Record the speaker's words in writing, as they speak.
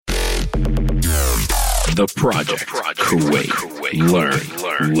The Project. Kuwait. Learn.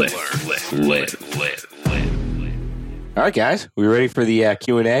 Live. All right, guys. We ready for the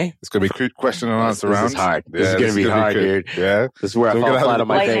Q&A? It's going to be question and answer round. This is hard. This is going to be hard, dude. Yeah. This is where I fall flat on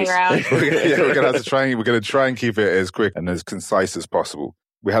my face. We're going to try and keep it as quick and as concise as possible.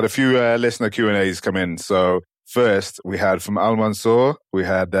 We had a few listener Q&As come in. So first, we had from Al Mansour. We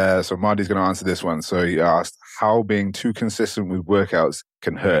had, so Mahdi's going to answer this one. So he asked how being too consistent with workouts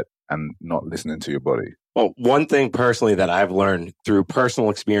can hurt and not listening to your body. Well, one thing personally that I've learned through personal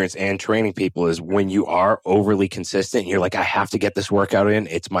experience and training people is when you are overly consistent, you're like, I have to get this workout in.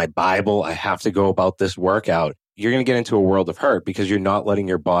 It's my Bible. I have to go about this workout. You're going to get into a world of hurt because you're not letting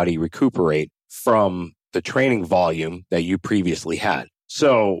your body recuperate from the training volume that you previously had.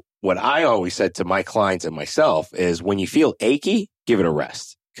 So what I always said to my clients and myself is when you feel achy, give it a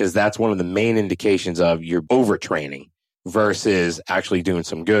rest, because that's one of the main indications of you're overtraining versus actually doing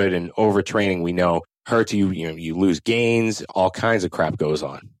some good. And overtraining, we know, hurts you. You know, you lose gains. All kinds of crap goes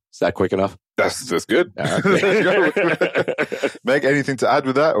on. Is that quick enough? That's good. Meg, anything to add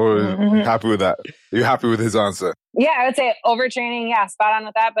with that, or happy with that? Are you happy with his answer? Yeah, I would say overtraining. Yeah, spot on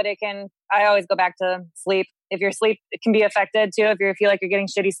with that. But I always go back to sleep. If your sleep can be affected too, if you feel like you're getting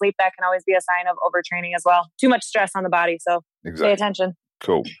shitty sleep, that can always be a sign of overtraining as well. Too much stress on the body. So Pay attention.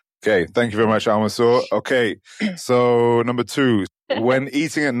 Cool. Okay. Thank you very much, Al-Mansour. Okay. So number 2, when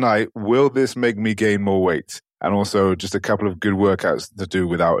eating at night, will this make me gain more weight? And also just a couple of good workouts to do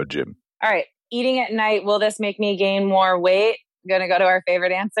without a gym. All right. Eating at night, will this make me gain more weight? I'm going to go to our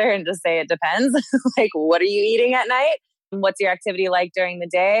favorite answer and just say it depends. Like, what are you eating at night? What's your activity like during the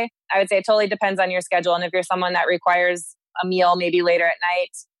day? I would say it totally depends on your schedule. And if you're someone that requires a meal maybe later at night,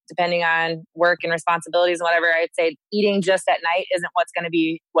 depending on work and responsibilities and whatever, I'd say eating just at night isn't what's going to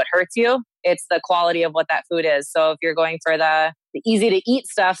be what hurts you. It's the quality of what that food is. So if you're going for the easy to eat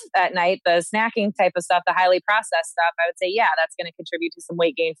stuff at night, the snacking type of stuff, the highly processed stuff, I would say, yeah, that's going to contribute to some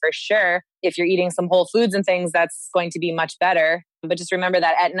weight gain for sure. If you're eating some whole foods and things, that's going to be much better. But just remember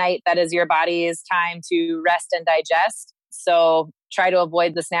that at night, that is your body's time to rest and digest. So try to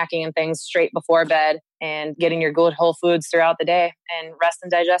avoid the snacking and things straight before bed and getting your good whole foods throughout the day and rest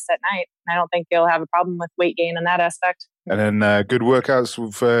and digest at night. I don't think you'll have a problem with weight gain in that aspect. And then good workouts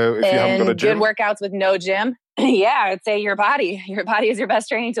if you haven't got a gym? Good workouts with no gym. Yeah, I would say your body. Your body is your best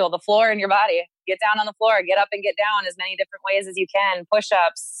training tool, the floor and your body. Get down on the floor, get up and get down as many different ways as you can.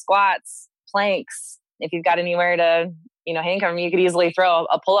 Push-ups, squats, planks. If you've got anywhere to hang from, you could easily throw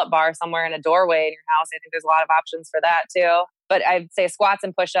a pull-up bar somewhere in a doorway in your house. I think there's a lot of options for that too. But I'd say squats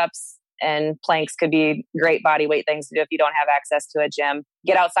and push-ups and planks could be great body weight things to do if you don't have access to a gym.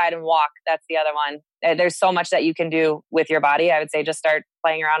 Get outside and walk. That's the other one. There's so much that you can do with your body. I would say just start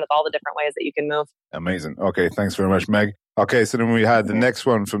playing around with all the different ways that you can move. Amazing. Okay, thanks very much, Meg. Okay, so then we had the next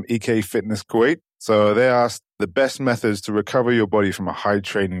one from EK Fitness Kuwait. So they asked the best methods to recover your body from a high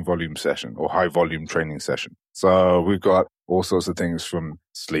training volume session or high volume training session. So we've got all sorts of things from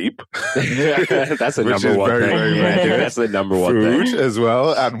sleep. That's the number one thing. That's the number one thing. Food as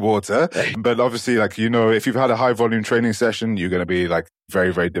well, and water. But obviously, if you've had a high volume training session, you're going to be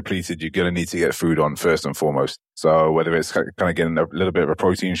very, very depleted. You're going to need to get food on first and foremost. So whether it's kind of getting a little bit of a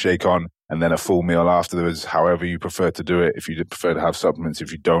protein shake on and then a full meal afterwards, however you prefer to do it. If you prefer to have supplements,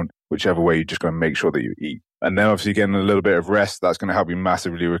 if you don't, whichever way, you're just going to make sure that you eat. And then obviously getting a little bit of rest, that's going to help you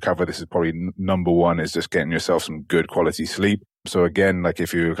massively recover. This is probably number one, is just getting yourself some good quality sleep. So again,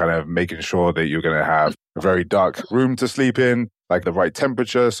 if you're kind of making sure that you're going to have a very dark room to sleep in, the right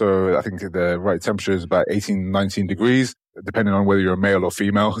temperature. So I think the right temperature is about 18, 19 degrees, depending on whether you're a male or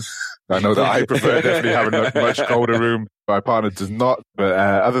female. I know that I prefer definitely having a much colder room. My partner does not. But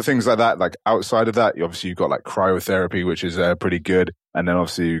other things like that, outside of that, obviously you've got cryotherapy, which is pretty good. And then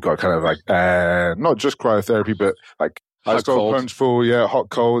obviously you've got kind of not just cryotherapy, but ice cold plunge pool, hot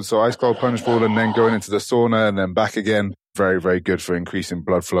cold. So ice cold plunge pool and then going into the sauna and then back again. Very, very good for increasing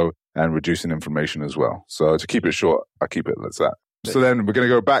blood flow and reducing inflammation as well. So to keep it short, I'll keep it as that. So then we're going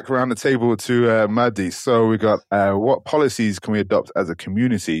to go back around the table to Mahdi. So we got what policies can we adopt as a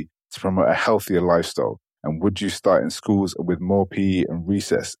community to promote a healthier lifestyle? And would you start in schools with more PE and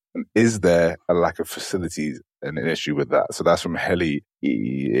recess? And is there a lack of facilities and an issue with that? So that's from Heli.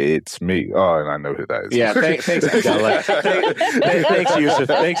 It's me. Oh, and I know who that is. Yeah, thanks, Abdullah. Thanks, Yusuf.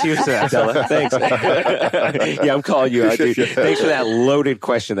 Thanks, Yusuf, Abdullah. Thanks. Yeah, I'm calling you out, dude. Thanks for that loaded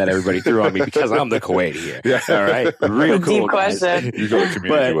question that everybody threw on me because I'm the Kuwaiti here. Yeah. All right? Real cool. Deep question. You got a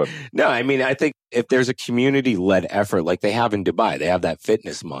community one. No, I think if there's a community-led effort like they have in Dubai, they have that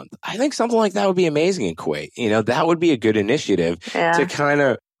fitness month. I think something like that would be amazing in Kuwait. That would be a good initiative to kind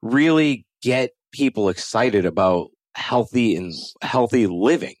of really get people excited about healthy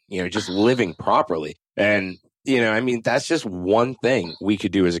living, just living properly. And, that's just one thing we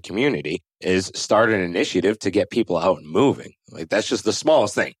could do as a community is start an initiative to get people out and moving. Like, that's just the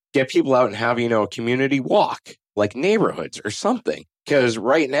smallest thing. Get people out and have, a community walk, like neighborhoods or something. Because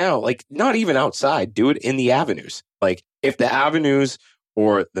right now, like, not even outside, do it in the avenues. Like, if the avenues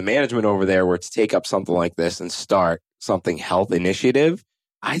or the management over there were to take up something like this and start something health initiative,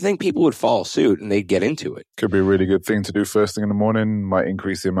 I think people would follow suit and they'd get into it. Could be a really good thing to do first thing in the morning. Might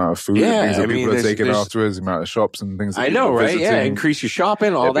increase the amount of food and things that people are taking afterwards, the amount of shops and things that I know, right? visiting. Yeah, increase your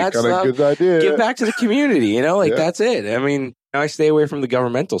shopping, all that stuff. Good idea. Give back to the community, that's it. I mean, I stay away from the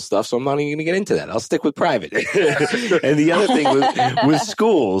governmental stuff, so I'm not even going to get into that. I'll stick with private. And the other thing with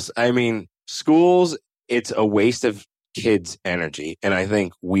schools, schools, it's a waste of kids' energy. And I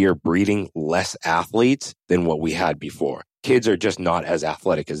think we are breeding less athletes than what we had before. Kids are just not as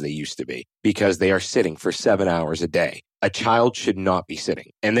athletic as they used to be because they are sitting for 7 hours a day. A child should not be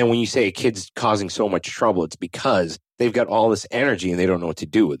sitting. And then when you say a kid's causing so much trouble, it's because they've got all this energy and they don't know what to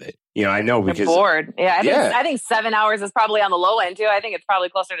do with it. I know because... They're bored. Yeah, I think 7 hours is probably on the low end too. I think it's probably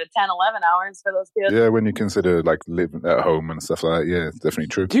closer to 10, 11 hours for those kids. Yeah, when you consider like living at home and stuff like that. Yeah, it's definitely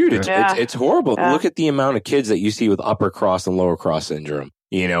true. Dude, it's horrible. Yeah. Look at the amount of kids that you see with upper cross and lower cross syndrome.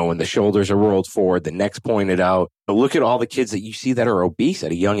 When the shoulders are rolled forward, the neck's pointed out. But look at all the kids that you see that are obese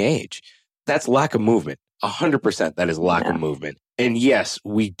at a young age. That's lack of movement. 100% that is lack of movement. And yes,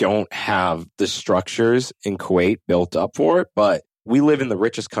 we don't have the structures in Kuwait built up for it, but we live in the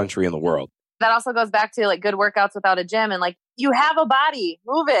richest country in the world. That also goes back to like good workouts without a gym. And like, you have a body,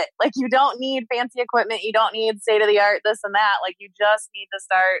 move it. Like, you don't need fancy equipment. You don't need state of the art, this and that. Like, you just need to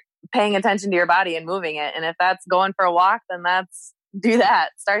start paying attention to your body and moving it. And if that's going for a walk, then do that.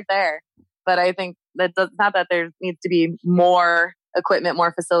 Start there. But I think not that there needs to be more equipment,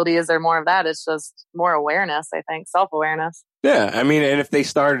 more facilities, or more of that. It's just more awareness, I think, self-awareness. Yeah. And if they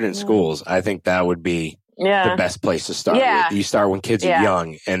started in schools, I think that would be the best place to start. Yeah. You start when kids are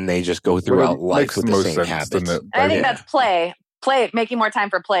young and they just go throughout life with the same habits. I think that's play, making more time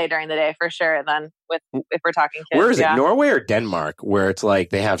for play during the day for sure than if we're talking kids. Where is it? Norway or Denmark, where it's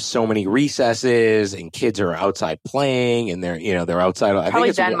like they have so many recesses and kids are outside playing and they're outside.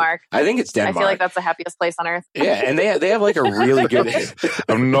 Probably Denmark. I think it's Denmark. I feel like that's the happiest place on earth. Yeah, and they have like a really good.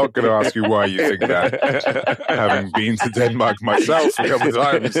 I'm not going to ask you why you think that, having been to Denmark myself a couple of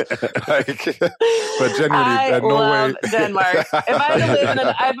times. But generally, Norway. Love Denmark.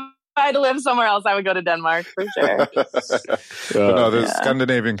 If I had to live somewhere else, I would go to Denmark for sure. But no, there's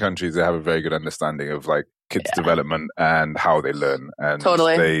Scandinavian countries that have a very good understanding of like kids' development and how they learn, and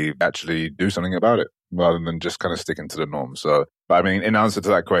they actually do something about it rather than just kind of sticking to the norm. So, but in answer to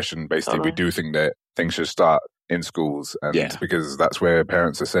that question, basically, we do think that things should start in schools, and because that's where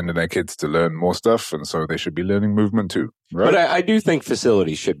parents are sending their kids to learn more stuff, and so they should be learning movement too. Right? But I do think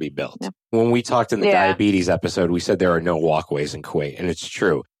facilities should be built. Yeah. When we talked in the diabetes episode, we said there are no walkways in Kuwait, and it's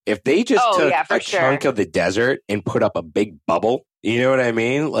true. If they just took a chunk of the desert and put up a big bubble, you know what I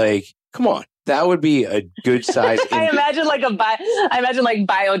mean? Like, come on. That would be a good size. I imagine like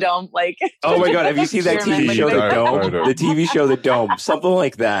Biodome. Like, oh my God, have you seen that TV show, The Dome? The TV show, The Dome, something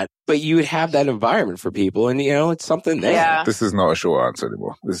like that. But you would have that environment for people, and it's something there. Yeah. This is not a short answer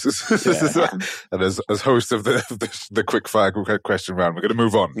anymore. This is and as host of the quick fire question round, we're going to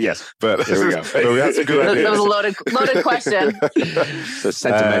move on. Yes, but here we go. But we had some good ideas. That was a loaded question. So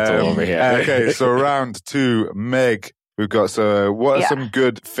sentimental over here. Okay, so round two, Meg. We've got, what are some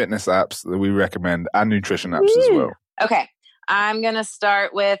good fitness apps that we recommend and nutrition apps as well? Okay. I'm going to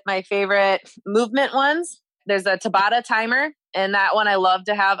start with my favorite movement ones. There's a Tabata timer, and that one I love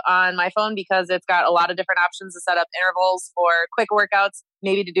to have on my phone because it's got a lot of different options to set up intervals for quick workouts,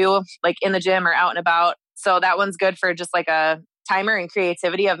 maybe to do like in the gym or out and about. So that one's good for just like a timer and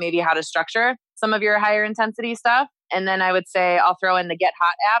creativity of maybe how to structure some of your higher intensity stuff. And then I would say I'll throw in the Get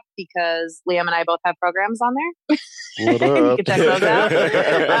Hot app because Liam and I both have programs on there. What up? You can check those out.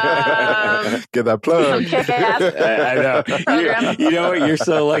 Get that plug. I know. You know what? You're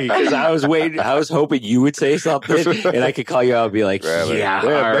so lucky because I was hoping you would say something and I could call you out and be like, yeah, all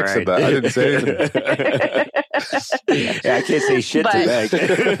right. That. I didn't say anything. Yeah, I can't say shit to Meg.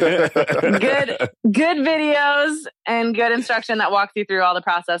 Good videos and good instruction that walks you through all the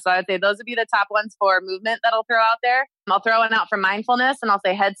process. So I would say those would be the top ones for movement that I'll throw out there. I'll throw one out for mindfulness, and I'll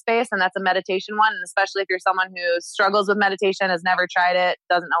say Headspace, and that's a meditation one. And especially if you're someone who struggles with meditation, has never tried it,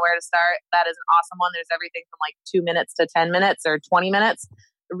 doesn't know where to start, that is an awesome one. There's everything from like 2 minutes to 10 minutes or 20 minutes.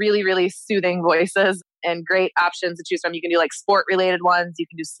 Really, really soothing voices and great options to choose from. You can do like sport-related ones. You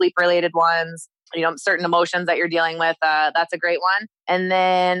can do sleep-related ones. Certain emotions that you're dealing with. That's a great one. And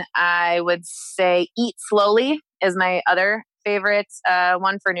then I would say Eat Slowly is my other favorite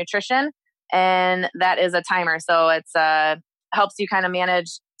one for nutrition. and that is a timer. So it's helps you kind of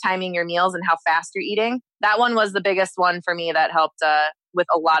manage timing your meals and how fast you're eating. That one was the biggest one for me that helped with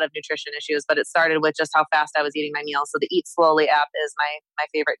a lot of nutrition issues, but it started with just how fast I was eating my meals. So the Eat Slowly app is my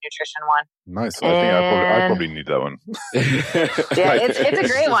favorite nutrition one. Nice. I think I probably need that one. Yeah, it's a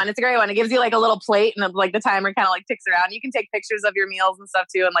great one. It's a great one. It gives you like a little plate and like the timer kind of like ticks around. You can take pictures of your meals and stuff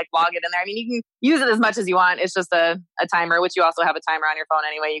too and like log it in there. I mean, you can use it as much as you want. It's just a timer, which you also have a timer on your phone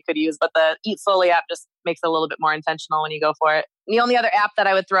anyway you could use. But the Eat Slowly app just makes it a little bit more intentional when you go for it. And the only other app that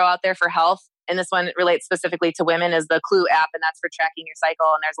I would throw out there for health, and this one relates specifically to women, is the Clue app, and that's for tracking your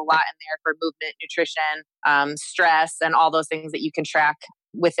cycle. And there's a lot in there for movement, nutrition, stress, and all those things that you can track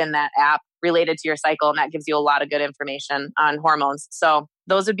within that app related to your cycle. And that gives you a lot of good information on hormones. So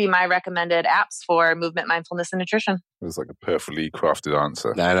those would be my recommended apps for movement, mindfulness, and nutrition. It was like a perfectly crafted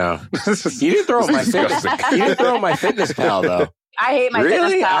answer. I know. You didn't throw my fitness. You didn't throw my Fitness Pal though. I hate my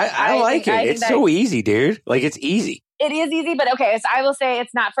Fitness Pal. I like it. It's so easy, dude. Like it's easy. It is easy, but okay. So I will say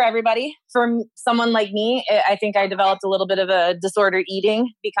it's not for everybody. For someone like me, I think I developed a little bit of a disordered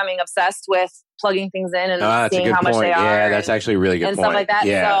eating, becoming obsessed with plugging things in and seeing how much they are. Yeah, that's actually a really good and point. Stuff like that.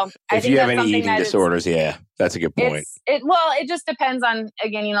 Yeah. So if you have any eating disorders, that's a good point. It just depends on,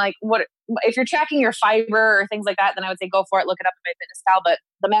 again, like what, if you're tracking your fiber or things like that, then I would say go for it. Look it up in MyFitnessPal. But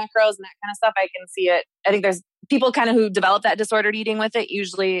the macros and that kind of stuff, I can see it. I think there's people kind of who develop that disordered eating with it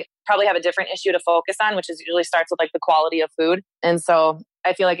usually probably have a different issue to focus on, which is usually starts with like the quality of food. And so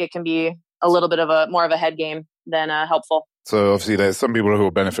I feel like it can be a little bit of more of a head game than helpful. So obviously there's some people who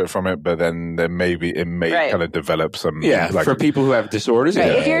will benefit from it, but then it may kind of develop some... Yeah, like, for people who have disorders, right.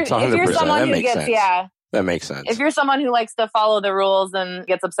 If you're someone who gets, that makes sense. If you're someone who likes to follow the rules and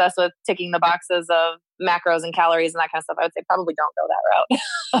gets obsessed with ticking the boxes of macros and calories and that kind of stuff, I would say probably don't go that route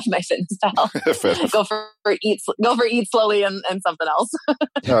of MyFitnessPal. Go for eat slowly and something else. No,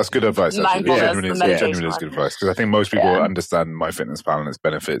 that's good advice. Genuinely is good advice, because I think most people understand MyFitnessPal and its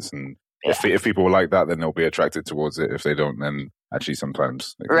benefits, and if people like that, then they'll be attracted towards it. If they don't, then actually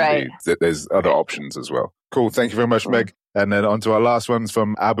sometimes there's other options as well. Cool. Thank you very much, Meg. And then on to our last ones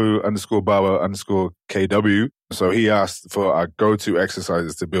from Abu_Baba_KW. So he asked for our go-to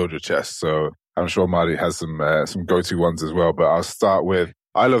exercises to build your chest. So I'm sure Mahdi has some go-to ones as well. But I'll start with,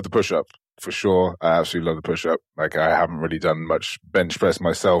 I love the push-up for sure. I absolutely love the push-up. Like I haven't really done much bench press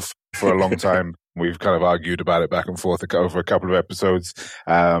myself for a long time. We've kind of argued about it back and forth over a couple of episodes.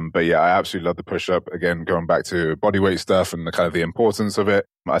 But yeah, I absolutely love the push-up. Again, going back to bodyweight stuff and the kind of the importance of it.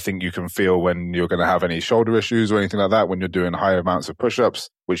 I think you can feel when you're going to have any shoulder issues or anything like that when you're doing higher amounts of push-ups,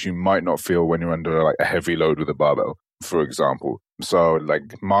 which you might not feel when you're under like a heavy load with a barbell, for example. So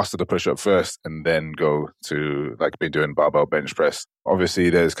like master the push-up first and then go to like be doing barbell bench press. Obviously,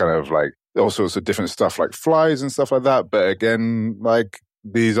 there's kind of like all sorts of different stuff like flies and stuff like that. But again, like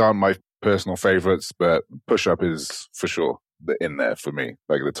these aren't my personal favorites, but push-up is for sure in there for me,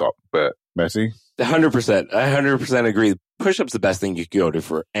 like the top. But Messi? 100%. I 100% agree. Push-up's the best thing you can go to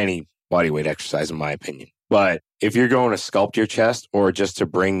for any bodyweight exercise, in my opinion. But if you're going to sculpt your chest or just to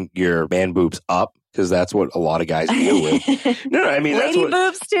bring your man boobs up, because that's what a lot of guys deal with. No, I mean, lady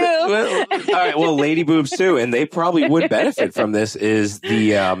boobs too. Well, all right, well, lady boobs too, and they probably would benefit from this. Is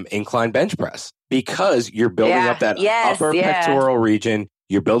the incline bench press, because you're building up that upper pectoral region.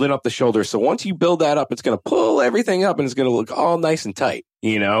 You're building up the shoulder. So once you build that up, it's going to pull everything up and it's going to look all nice and tight.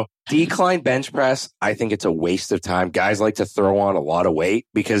 You know, decline bench press, I think it's a waste of time. Guys like to throw on a lot of weight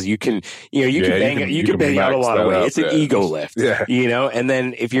because you can bang out a lot of weight. It's an ego lift, you know? And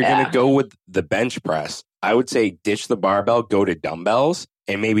then if you're going to go with the bench press, I would say ditch the barbell, go to dumbbells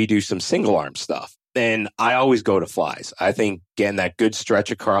and maybe do some single arm stuff. Then I always go to flies. I think getting that good stretch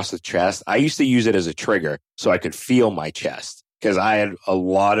across the chest. I used to use it as a trigger so I could feel my chest, because I had a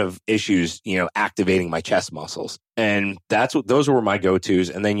lot of issues, you know, activating my chest muscles. And those were my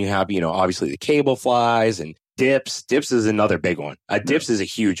go-tos. And then you have, you know, obviously the cable flies and dips. Dips is another big one. Dips is a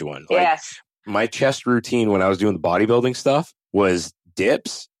huge one. Yes. Like, my chest routine when I was doing the bodybuilding stuff was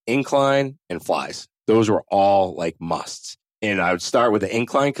dips, incline, and flies. Those were all like musts. And I would start with the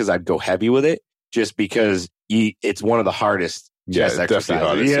incline because I'd go heavy with it, just because it's one of the hardest chest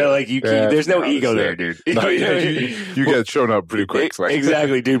exercises. Like there's no ego there, dude. No, you get shown up pretty quick.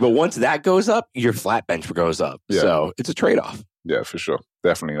 Exactly, dude. But once that goes up, your flat bench goes up. Yeah. So it's a trade-off. Yeah, for sure.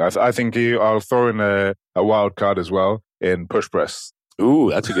 Definitely. I think I'll throw in a wild card as well in push press.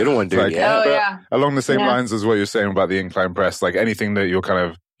 Ooh, that's a good one, dude. Along the same lines as what you're saying about the incline press, like anything that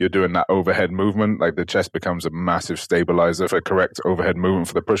you're doing that overhead movement, like the chest becomes a massive stabilizer for correct overhead movement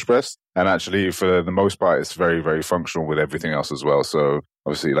for the push press. And actually, for the most part, it's very, very functional with everything else as well. So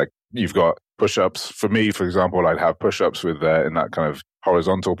obviously, like you've got push-ups. For me, for example, I'd have push-ups with in that kind of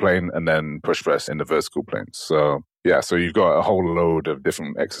horizontal plane, and then push press in the vertical plane. So yeah, so you've got a whole load of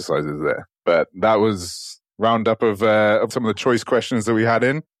different exercises there. But that was roundup of some of the choice questions that we had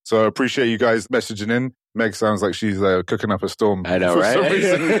in. So I appreciate you guys messaging in. Meg sounds like she's cooking up a storm. I know, right?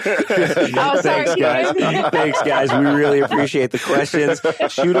 Oh, sorry, Thanks, guys. Thanks, guys. We really appreciate the questions.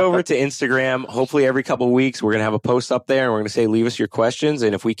 Shoot over to Instagram. Hopefully every couple of weeks, we're going to have a post up there and we're going to say, leave us your questions.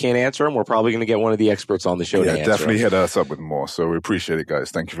 And if we can't answer them, we're probably going to get one of the experts on the show to answer definitely them. hit us up with more. So we appreciate it, guys.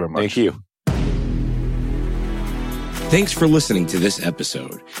 Thank you very much. Thank you. Thanks for listening to this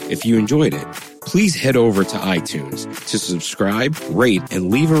episode. If you enjoyed it, please head over to iTunes to subscribe, rate, and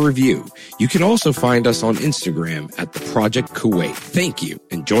leave a review. You can also find us on Instagram at The Project Kuwait. Thank you,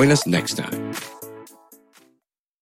 and join us next time.